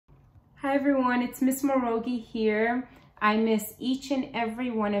Hi everyone, it's Miss Marrugi here. I miss each and every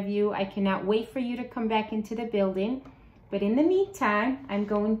one of you. I cannot wait for you to come back into the building. But in the meantime, I'm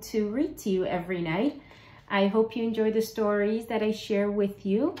going to read to you every night. I hope you enjoy the stories that I share with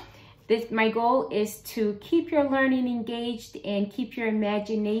you. My goal is to keep your learning engaged and keep your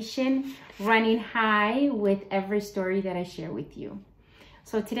imagination running high with every story that I share with you.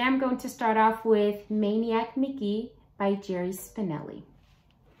 So today I'm going to start off with Maniac Magee by Jerry Spinelli.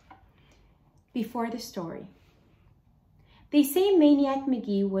 Before the story. They say Maniac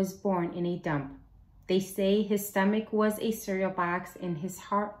Magee was born in a dump. They say his stomach was a cereal box and his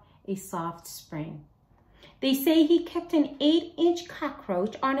heart a soft spring. They say he kept an 8-inch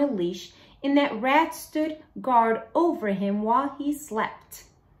cockroach on a leash and that rats stood guard over him while he slept.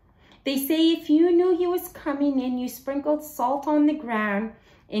 They say if you knew he was coming in, you sprinkled salt on the ground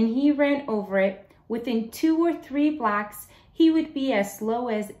and he ran over it. Within 2 or 3 blocks, he would be as slow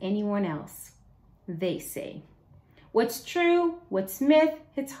as anyone else. They say. What's true, what's myth,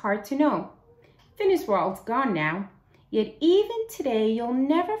 it's hard to know. Fitness World's gone now. Yet even today, you'll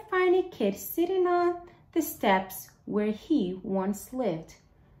never find a kid sitting on the steps where he once lived.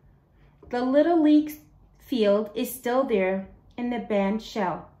 The Little League field is still there in the band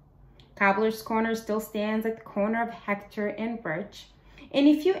shell. Cobbler's Corner still stands at the corner of Hector and Birch. And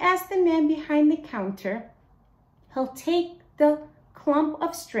if you ask the man behind the counter, he'll take the clump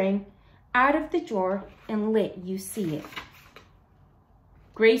of string out of the drawer and let you see it.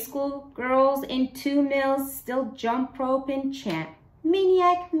 Grade school girls in 2 mills still jump rope and chant,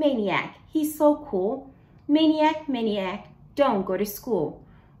 Maniac, maniac, he's so cool. Maniac, maniac, don't go to school.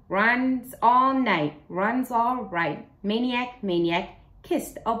 Runs all night, runs all right. Maniac, maniac,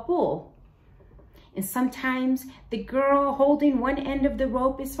 kissed a bull. And sometimes the girl holding one end of the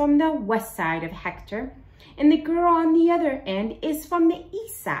rope is from the west side of Hector, and the girl on the other end is from the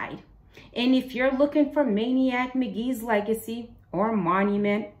east side. And if you're looking for Maniac Magee's legacy or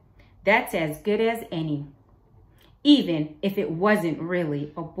monument, that's as good as any, even if it wasn't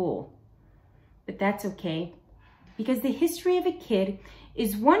really a bull. But that's okay, because the history of a kid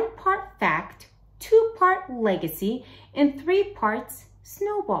is 1 part fact, 2 part legacy, and 3 parts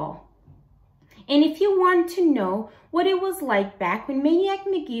snowball. And if you want to know what it was like back when Maniac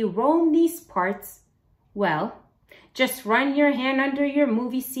Magee roamed these parts, well, just run your hand under your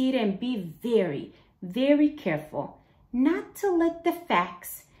movie seat and be very, very careful not to let the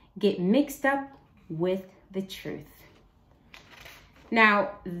facts get mixed up with the truth.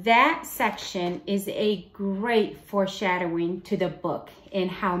 Now, that section is a great foreshadowing to the book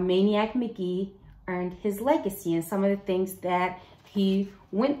and how Maniac Magee earned his legacy and some of the things that he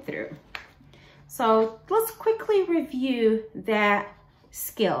went through. So let's quickly review that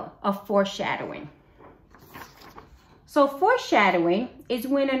skill of foreshadowing. So foreshadowing is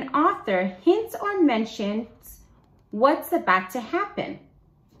when an author hints or mentions what's about to happen.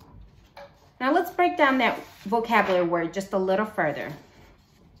 Now let's break down that vocabulary word just a little further.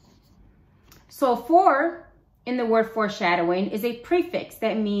 So for in the word foreshadowing is a prefix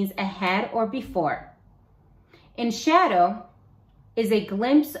that means ahead or before. And shadow is a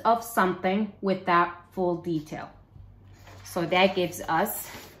glimpse of something without full detail. So that gives us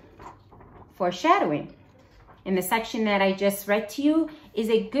foreshadowing. And the section that I just read to you is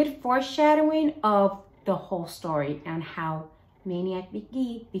a good foreshadowing of the whole story and how Maniac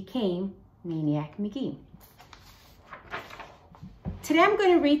Magee became Maniac Magee. Today I'm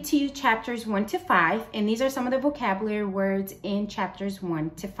going to read to you chapters 1 to 5, and these are some of the vocabulary words in chapters 1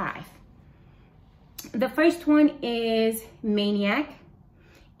 to 5. The first one is maniac,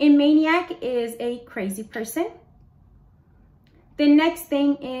 and maniac is a crazy person. The next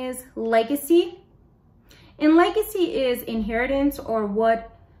thing is legacy, and legacy is inheritance or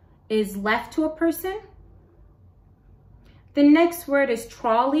what is left to a person. The next word is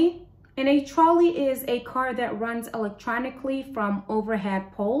trolley, and a trolley is a car that runs electronically from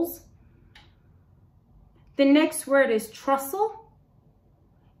overhead poles. The next word is trestle,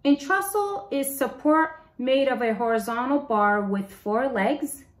 and trestle is support made of a horizontal bar with 4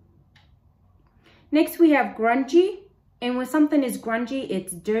 legs. Next we have grungy, and when something is grungy,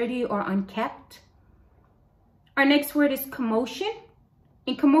 it's dirty or unkept. Our next word is commotion,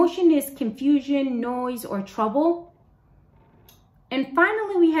 and commotion is confusion, noise, or trouble. And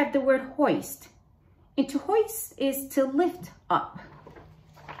finally, we have the word hoist. And to hoist is to lift up.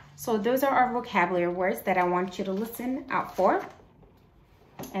 So those are our vocabulary words that I want you to listen out for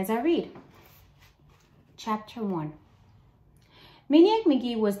as I read. Chapter 1. Maniac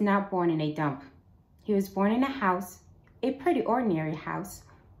Magee was not born in a dump. He was born in a house, a pretty ordinary house,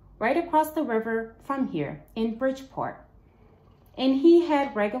 right across the river from here in Bridgeport. and he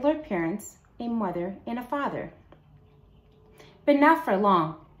had regular parents, a mother and a father. But not for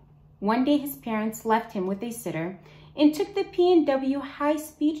long. One day his parents left him with a sitter and took the P&W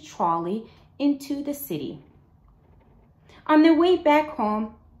high-speed trolley into the city. On their way back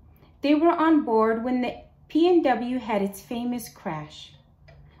home, they were on board when the P&W had its famous crash,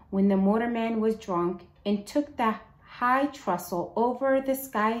 when the motorman was drunk and took the high trestle over the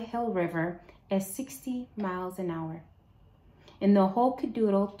Sky Hill River at 60 miles an hour. And the whole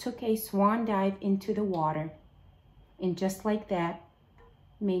cadoodle took a swan dive into the water. And just like that,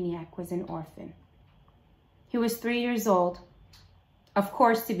 Maniac was an orphan. He was 3 years old. Of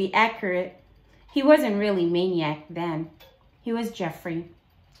course, to be accurate, he wasn't really Maniac then. He was Jeffrey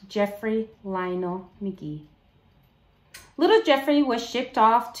Lionel Magee. Little Jeffrey was shipped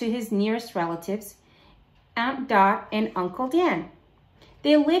off to his nearest relatives, Aunt Dot and Uncle Dan.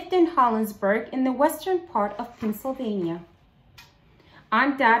 They lived in Hollinsburg in the western part of Pennsylvania.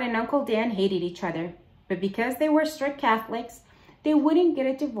 Aunt Dot and Uncle Dan hated each other, but because they were strict Catholics, they wouldn't get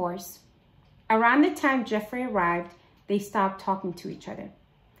a divorce. Around the time Jeffrey arrived, they stopped talking to each other.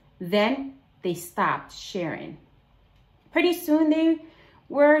 Then they stopped sharing. Pretty soon they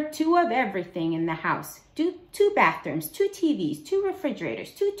were two of everything in the house. Two bathrooms, 2 TVs, 2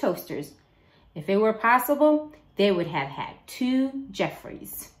 refrigerators, 2 toasters. If it were possible, they would have had 2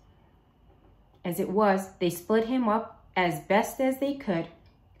 Jeffreys. As it was, they split him up as best as they could.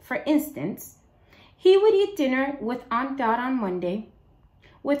 For instance, he would eat dinner with Aunt Dot on Monday,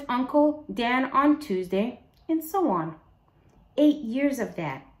 with Uncle Dan on Tuesday, and so on. 8 years of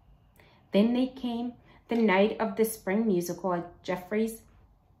that. Then they came the night of the spring musical at Jeffrey's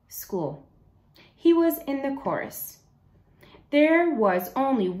school. He was in the chorus. There was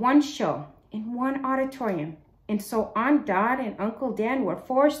only one show in one auditorium, and so Aunt Dot and Uncle Dan were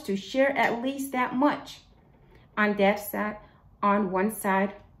forced to share at least that much. Aunt Dot sat on one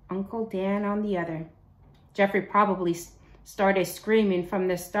side, Uncle Dan on the other. Jeffrey probably started screaming from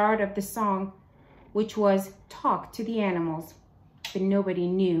the start of the song, which was "Talk to the Animals," but nobody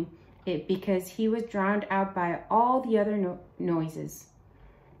knew it because he was drowned out by all the other noise.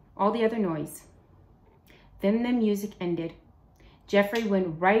 Then the music ended. Jeffrey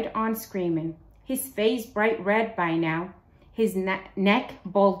went right on screaming, his face bright red by now, his neck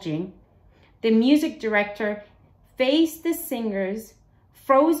bulging. The music director faced the singers,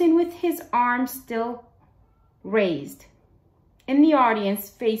 frozen with his arms still raised. In the audience,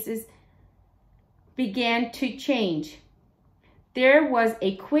 faces began to change. There was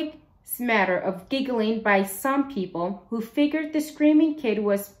a quick smatter of giggling by some people who figured the screaming kid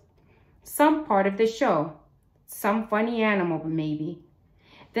was some part of the show, some funny animal maybe.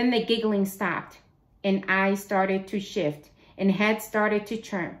 Then the giggling stopped, and eyes started to shift, and heads started to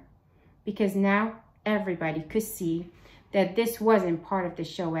turn, because now everybody could see that this wasn't part of the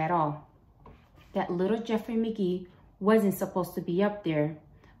show at all. That little Jeffrey Magee wasn't supposed to be up there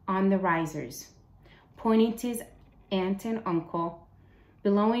on the risers, pointing to his aunt and uncle,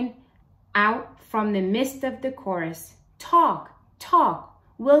 bellowing out from the midst of the chorus, "Talk, talk,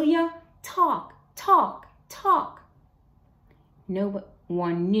 will ya? Talk, talk, talk." No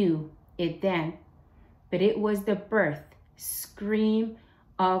one knew it then, but it was the birth scream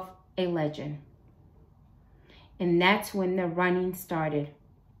of a legend. And that's when the running started.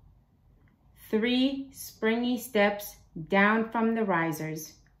 3 springy steps down from the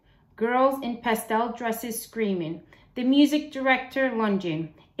risers, girls in pastel dresses screaming, the music director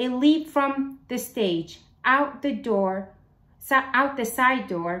lunging, a leap from the stage, out the side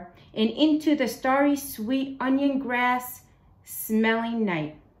door, and into the starry, sweet onion grass smelling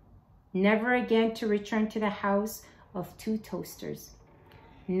night, never again to return to the house of 2 toasters,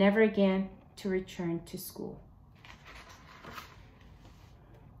 never again to return to school.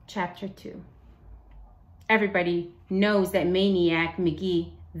 Chapter 2. Everybody knows that Maniac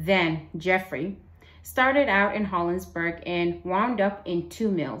Magee, then Jeffrey, started out in Hollinsburg and wound up in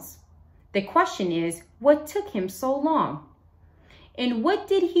 2 mills. The question is, what took him so long? And what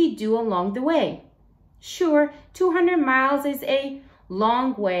did he do along the way? Sure, 200 miles is a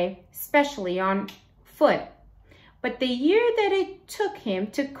long way, especially on foot. But the year that it took him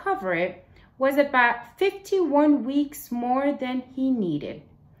to cover it was about 51 weeks more than he needed,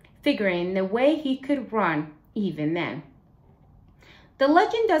 figuring the way he could run even then. The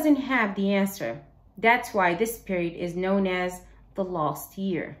legend doesn't have the answer. That's why this period is known as the lost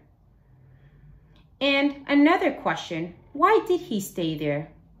year. And another question, why did he stay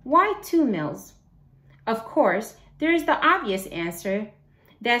there? Why 2 mills? Of course, there's the obvious answer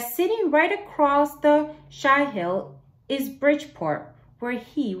that sitting right across the Shy Hill is Bridgeport, where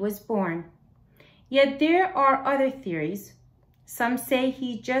he was born. Yet there are other theories. Some say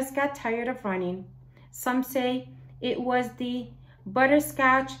he just got tired of running. Some say it was the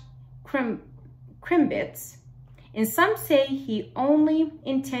butterscotch crimbits. And some say he only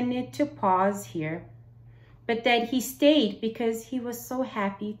intended to pause here, but that he stayed because he was so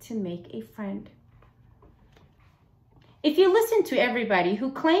happy to make a friend. If you listen to everybody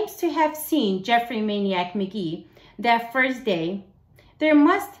who claims to have seen Jeffrey Maniac Magee that first day, there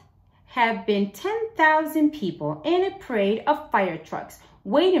must have been 10,000 people and a parade of fire trucks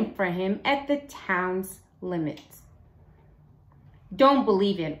waiting for him at the town's limits. Don't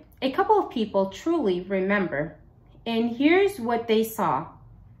believe it. A couple of people truly remember, and here's what they saw.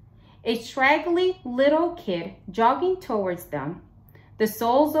 A straggly little kid jogging towards them, the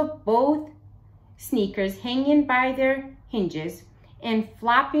soles of both sneakers hanging by their hinges and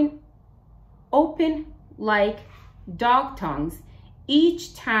flopping open like dog tongues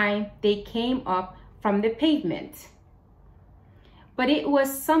each time they came up from the pavement. But it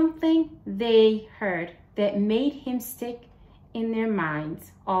was something they heard that made him stick in their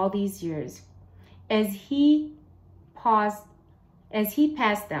minds all these years. As he passed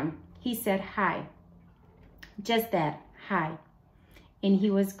them, he said, "Hi." Just that, "Hi." And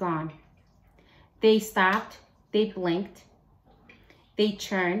he was gone. They stopped, they blinked, they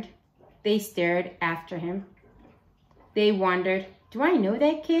turned, they stared after him. They wondered, do I know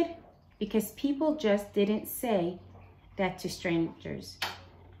that kid? Because people just didn't say that to strangers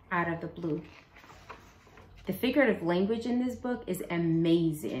out of the blue. The figurative language in this book is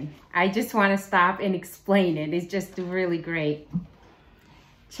amazing. I just want to stop and explain it. It's just really great.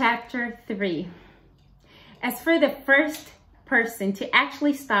 Chapter 3. As for the first person to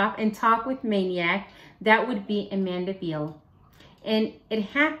actually stop and talk with Maniac, that would be Amanda Beale. And it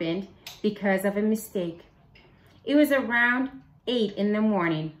happened because of a mistake. It was around 8 in the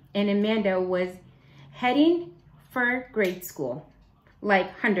morning and Amanda was heading for grade school,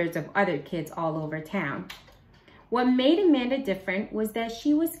 like hundreds of other kids all over town. What made Amanda different was that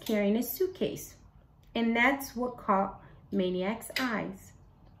she was carrying a suitcase, and that's what caught Maniac's eyes.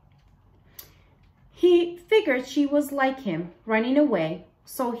 He figured she was like him, running away,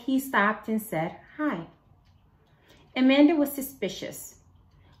 so he stopped and said, "Hi." Amanda was suspicious.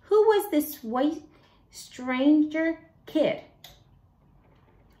 Who was this white stranger kid?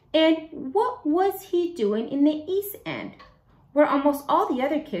 And what was he doing in the East End, where almost all the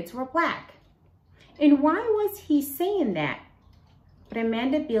other kids were black? And why was he saying that? But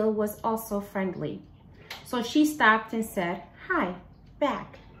Amanda Beale was also friendly. So she stopped and said, "Hi,"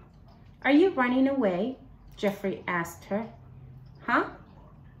 back. "Are you running away?" Jeffrey asked her. "Huh?"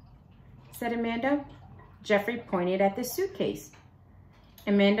 said Amanda. Jeffrey pointed at the suitcase.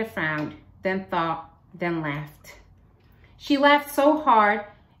 Amanda frowned, then thought, then laughed. She laughed so hard,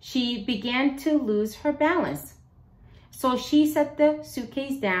 she began to lose her balance. So she set the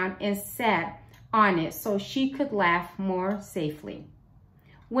suitcase down and sat on it so she could laugh more safely.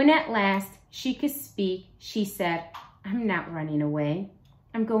 When at last she could speak, she said, "I'm not running away.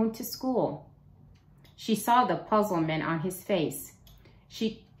 I'm going to school." She saw the puzzlement on his face.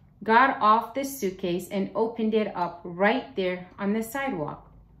 She got off the suitcase and opened it up right there on the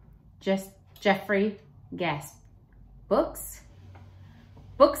sidewalk. Jeffrey gasped. "Books?"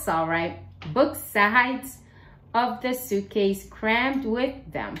 "Books, all right. Both sides of the suitcase crammed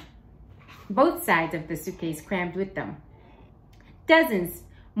with them. Both sides of the suitcase crammed with them. Dozens,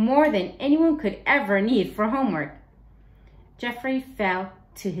 more than anyone could ever need for homework." Jeffrey fell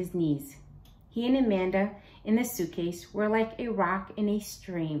to his knees. He and Amanda in the suitcase were like a rock in a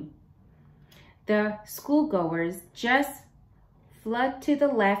stream. The schoolgoers just flooded to the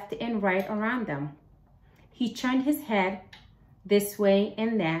left and right around them. He turned his head this way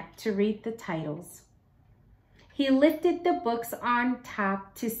and that to read the titles. He lifted the books on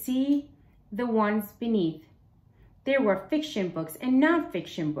top to see the ones beneath. There were fiction books and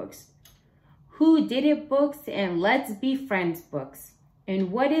non-fiction books, who did it books and let's be friends books,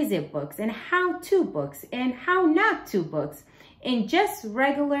 and what is it books, and how to books, and how not to books, and just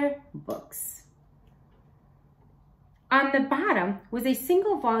regular books. On the bottom was a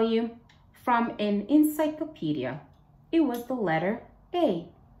single volume from an encyclopedia. It was the letter A.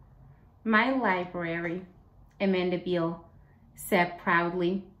 "My library," Amanda Beale said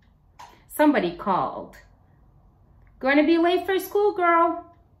proudly. Somebody called. "Gonna be late for school, girl."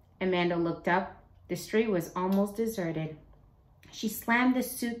 Amanda looked up. The street was almost deserted. She slammed the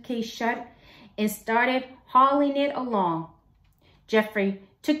suitcase shut and started hauling it along. Jeffrey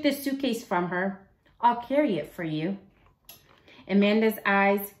took the suitcase from her. "I'll carry it for you." Amanda's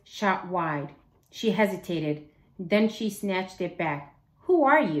eyes shot wide. She hesitated. Then she snatched it back. "Who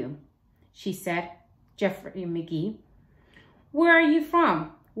are you?" she said. "Jeffrey Magee." Where are you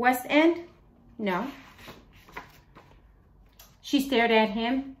from? West End? No. She stared at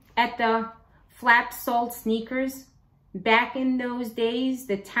him, at the flap-soled sneakers. Back in those days,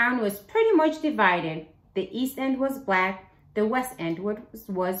 the town was pretty much divided. The East End was black, the West End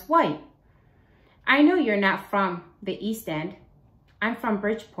was white. I know you're not from the East End. I'm from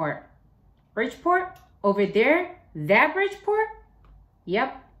Bridgeport. Bridgeport? Over there? That Bridgeport?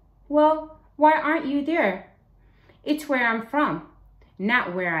 Yep. Well, why aren't you there? It's where I'm from,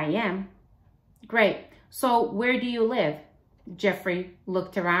 not where I am. Great. So where do you live? Jeffrey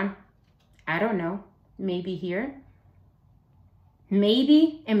looked around. I don't know. Maybe here?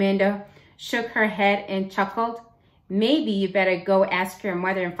 Maybe? Amanda shook her head and chuckled. Maybe you better go ask your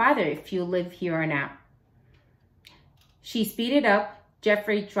mother and father if you live here or not. She speeded up.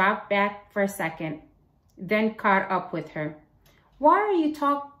 Jeffrey dropped back for a second, then caught up with her. Why are you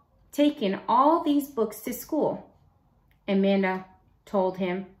taking all these books to school? Amanda told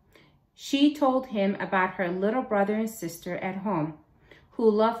him. She told him about her little brother and sister at home, who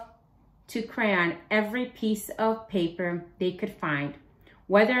loved to crayon every piece of paper they could find,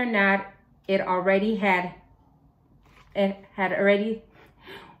 whether or not it already had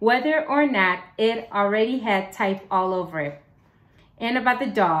type all over it, and about the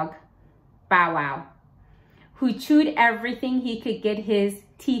dog, Bow Wow, who chewed everything he could get his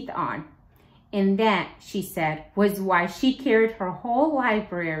teeth on. And that, she said, was why she carried her whole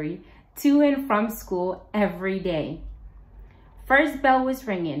library to and from school every day. First bell was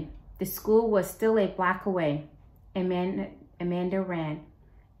ringing. The school was still a block away. Amanda ran.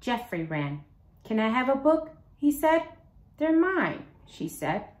 Jeffrey ran. Can I have a book? He said. They're mine, she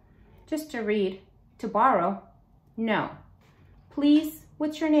said. Just to read. To borrow. No. Please,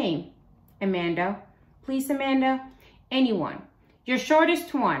 what's your name? Amanda. Please, Amanda. Anyone. Your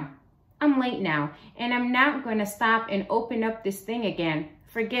shortest one. I'm late now, and I'm not going to stop and open up this thing again.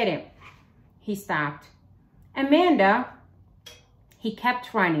 Forget it. He stopped. Amanda. He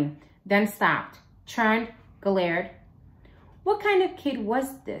kept running, then stopped, turned, glared. What kind of kid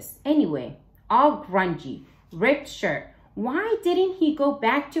was this, anyway? All grungy, ripped shirt. Why didn't he go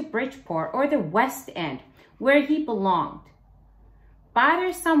back to Bridgeport or the West End, where he belonged?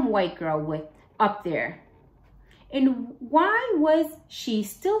 Bother some white girl up there. And why was she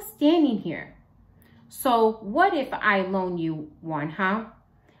still standing here? So what if I loan you one, huh?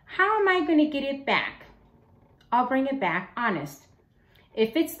 How am I going to get it back? I'll bring it back, honest.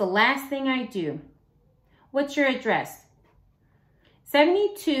 If it's the last thing I do. What's your address?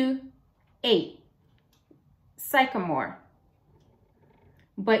 728 Sycamore.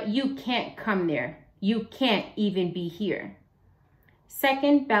 But you can't come there. You can't even be here.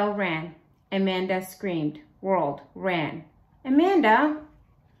 Second bell rang. Amanda screamed, whirled, ran. Amanda!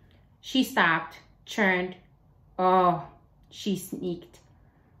 She stopped, turned. Oh, she squeaked.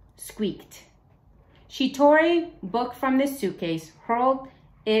 She tore a book from the suitcase, hurled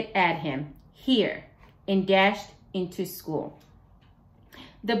it at him, here, and dashed into school.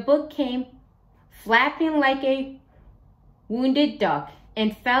 The book came flapping like a wounded duck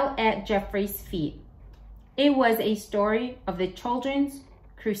and fell at Jeffrey's feet. It was a story of the Children's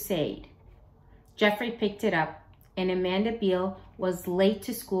Crusade. Jeffrey picked it up, and Amanda Beale was late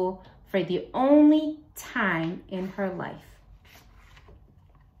to school for the only time in her life.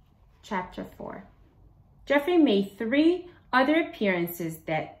 Chapter 4. Jeffrey made 3 other appearances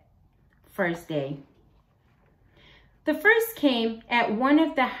that first day. The first came at one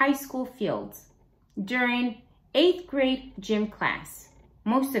of the high school fields during 8th grade gym class.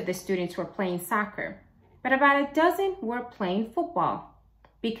 Most of the students were playing soccer, but about a dozen were playing football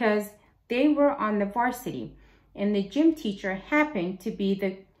because they were on the varsity, and the gym teacher happened to be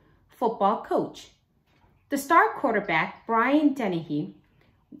the football coach. The star quarterback, Brian Dennehy,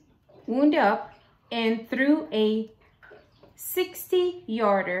 wound up and threw a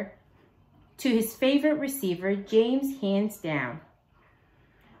 60-yarder to his favorite receiver, James Hands Down,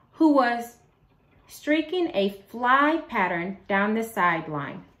 who was streaking a fly pattern down the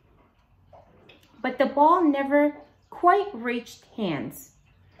sideline. But the ball never quite reached Hands.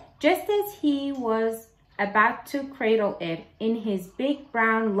 Just as he was about to cradle it in his big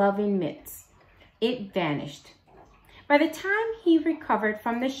brown loving mitts, it vanished. By the time he recovered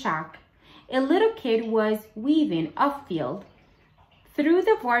from the shock, a little kid was weaving upfield through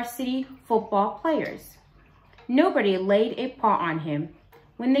the varsity football players. Nobody laid a paw on him.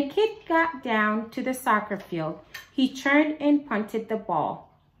 When the kid got down to the soccer field, he turned and punted the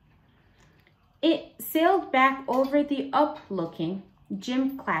ball. It sailed back over the up-looking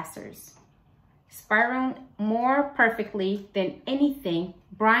gym classers, spiraling more perfectly than anything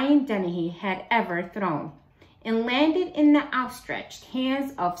Brian Dennehy had ever thrown. and landed in the outstretched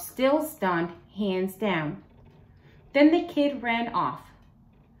hands of still stunned, hands down. Then the kid ran off.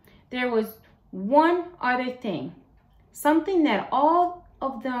 There was one other thing, something that all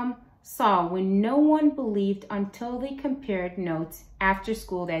of them saw when no one believed until they compared notes after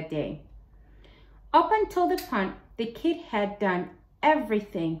school that day. Up until the punt, the kid had done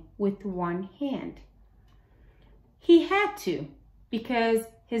everything with one hand. He had to, because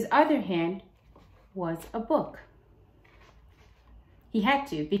his other hand was a book. He had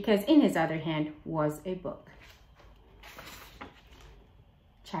to, because in his other hand was a book.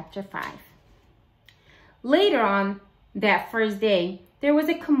 Chapter 5. Later on that first day, there was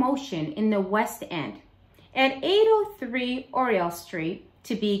a commotion in the West End. At 803 Oriel Street,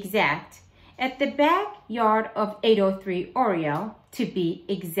 to be exact, at the backyard of 803 Oriel, to be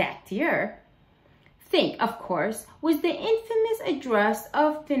exactier. Think, of course, was the infamous address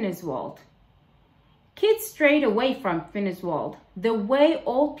of Finneswald. Kids strayed away from Finneswald, the way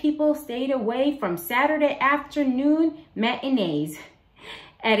old people stayed away from Saturday afternoon matinees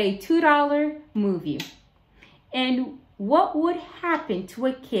at a $2 movie. And what would happen to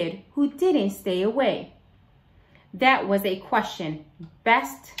a kid who didn't stay away? That was a question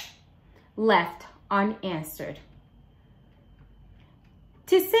best left unanswered.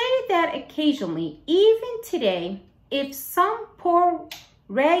 To say that occasionally, even today, if some poor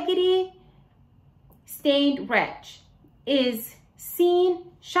raggedy stained wretch is seen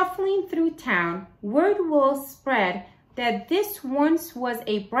shuffling through town, word will spread that this once was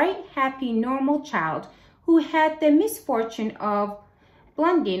a bright, happy, normal child who had the misfortune of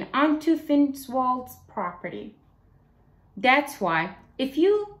blundering onto Finneswald's property. That's why, if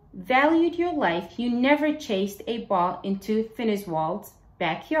you valued your life, you never chased a ball into Finneswald's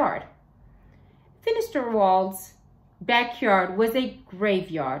backyard. Finneswald's backyard was a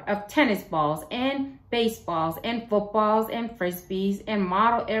graveyard of tennis balls and baseballs and footballs and frisbees and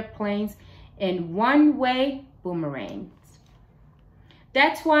model airplanes and one-way boomerangs.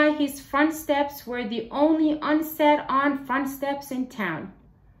 That's why his front steps were the only unset-on front steps in town,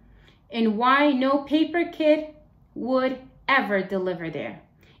 and why no paper kid would ever deliver there,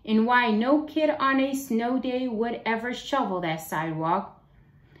 and why no kid on a snow day would ever shovel that sidewalk,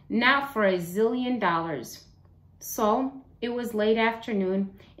 not for $1 zillion. So it was late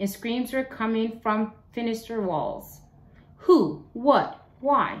afternoon, and screams were coming from Finneswald. Who? What?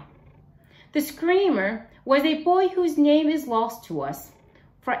 Why? The screamer was a boy whose name is lost to us,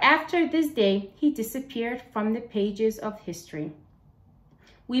 for after this day he disappeared from the pages of history.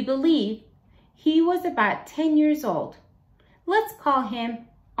 We believe he was about 10 years old. Let's call him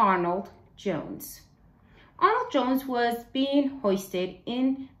Arnold Jones. Arnold Jones was being hoisted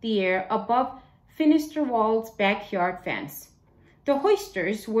in the air above Finneswald's backyard fence. The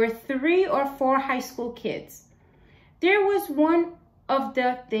hoisters were 3 or 4 high school kids. This was one of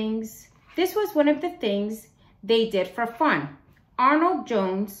the things they did for fun. Arnold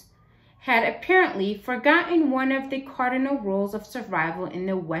Jones had apparently forgotten one of the cardinal rules of survival in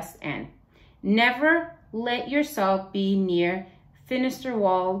the West End. Never let yourself be near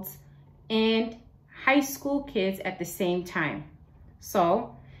Finneswald's and high school kids at the same time.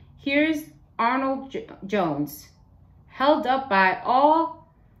 So here's Arnold Jones, held up by all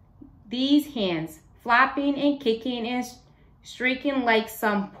these hands, flopping and kicking and shrieking like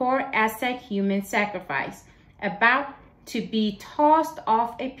some poor Aztec human sacrifice, about to be tossed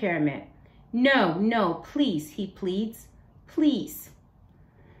off a pyramid. No, no, please, he pleads, please.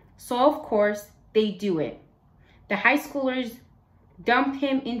 So of course they do it. The high schoolers dump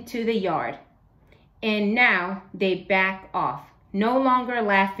him into the yard, and now they back off, no longer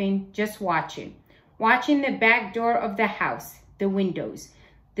laughing, just watching the back door of the house, the windows,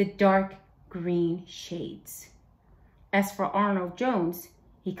 the dark green shades. As for Arnold Jones,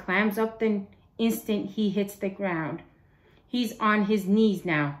 he climbs up the instant he hits the ground. He's on his knees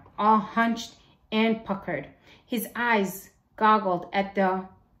now, all hunched and puckered, his eyes goggled at the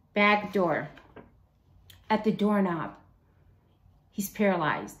back door, at the doorknob. He's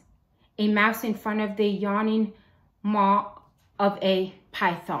paralyzed, a mouse in front of the yawning maw of a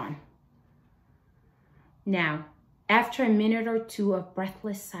python. Now, after a minute or two of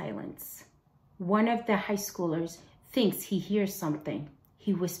breathless silence, one of the high schoolers thinks he hears something.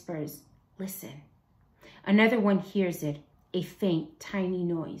 He whispers, "Listen." Another one hears it, a faint, tiny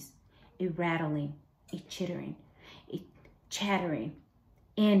noise, a rattling, a chittering, a chattering,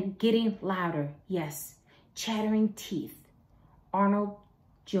 and getting louder, yes, chattering teeth. Arnold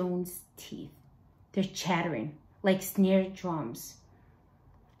Jones' teeth. They're chattering like snare drums.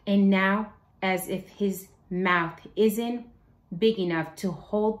 And now, as if his mouth isn't big enough to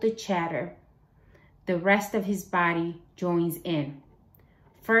hold the chatter, the rest of his body joins in.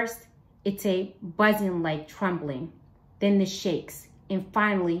 First, it's a buzzing like trembling, then the shakes, and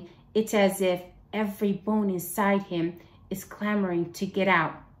finally, it's as if every bone inside him is clamoring to get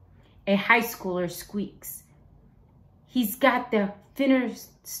out. A high schooler squeaks. "He's got the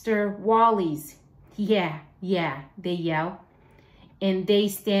Finister Wallies." Yeah, they yell. And they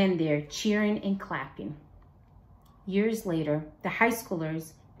stand there cheering and clapping. Years later, the high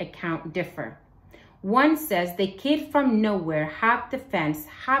schoolers' account differ. One says the kid from nowhere hopped the fence,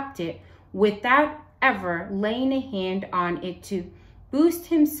 hopped it without ever laying a hand on it to boost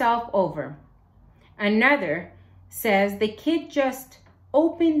himself over. Another says the kid just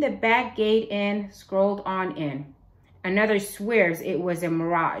opened the back gate and scrolled on in. Another swears it was a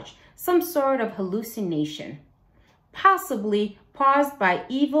mirage, some sort of hallucination, possibly caused by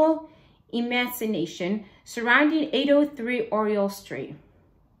evil imagination surrounding 803 Oriole Street.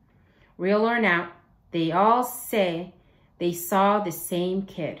 Real or not, they all say they saw the same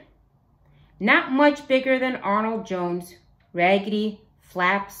kid. Not much bigger than Arnold Jones, raggedy,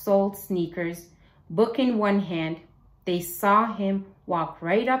 flap-soled sneakers, book in one hand. They saw him walk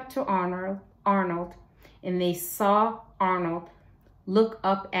right up to Arnold, and they saw Arnold look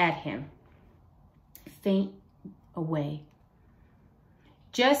up at him, faint away.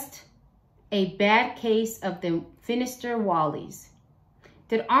 Just a bad case of the Finister Wallies.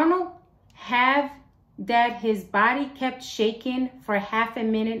 Did Arnold have that his body kept shaking for half a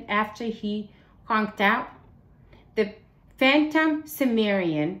minute after he conked out? The phantom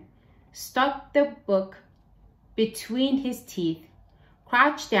Cimmerian stuck the book between his teeth,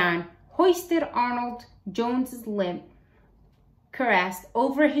 crouched down, hoisted Arnold Jones's limp, caressed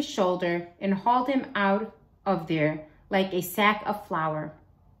over his shoulder, and hauled him out of there like a sack of flour.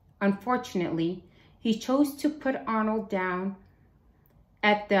 Unfortunately, he chose to put Arnold down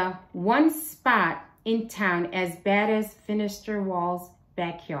at the one spot in town as bad as Finister Wall's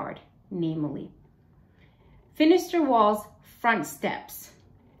backyard, namely Finister Wall's front steps.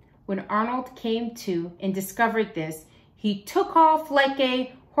 When Arnold came to and discovered this, he took off like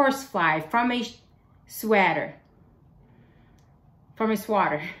a horsefly from a swatter.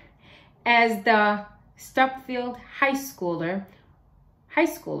 As the Stupfield high schoolers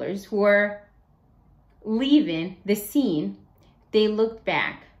were leaving the scene, they looked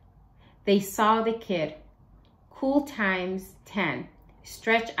back. They saw the kid, cool times 10,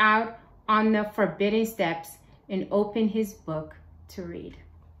 stretch out on the forbidden steps and open his book to read.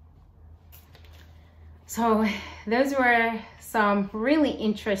 So those were some really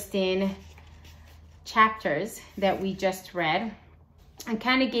interesting chapters that we just read, and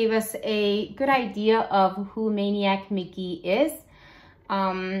kind of gave us a good idea of who Maniac Magee is.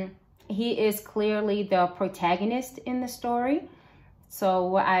 He is clearly the protagonist in the story.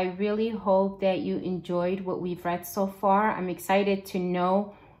 So I really hope that you enjoyed what we've read so far. I'm excited to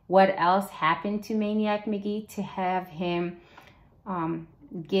know what else happened to Maniac Magee to have him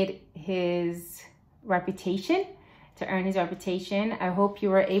get his reputation, to earn his reputation. I hope you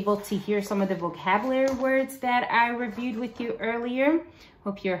were able to hear some of the vocabulary words that I reviewed with you earlier.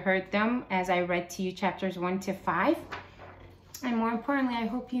 Hope you heard them as I read to you chapters 1 to 5. And more importantly, I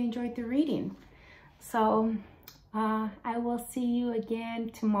hope you enjoyed the reading. So I will see you again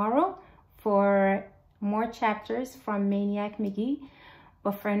tomorrow for more chapters from Maniac Magee.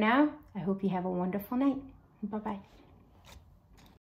 But for now, I hope you have a wonderful night. Bye-bye.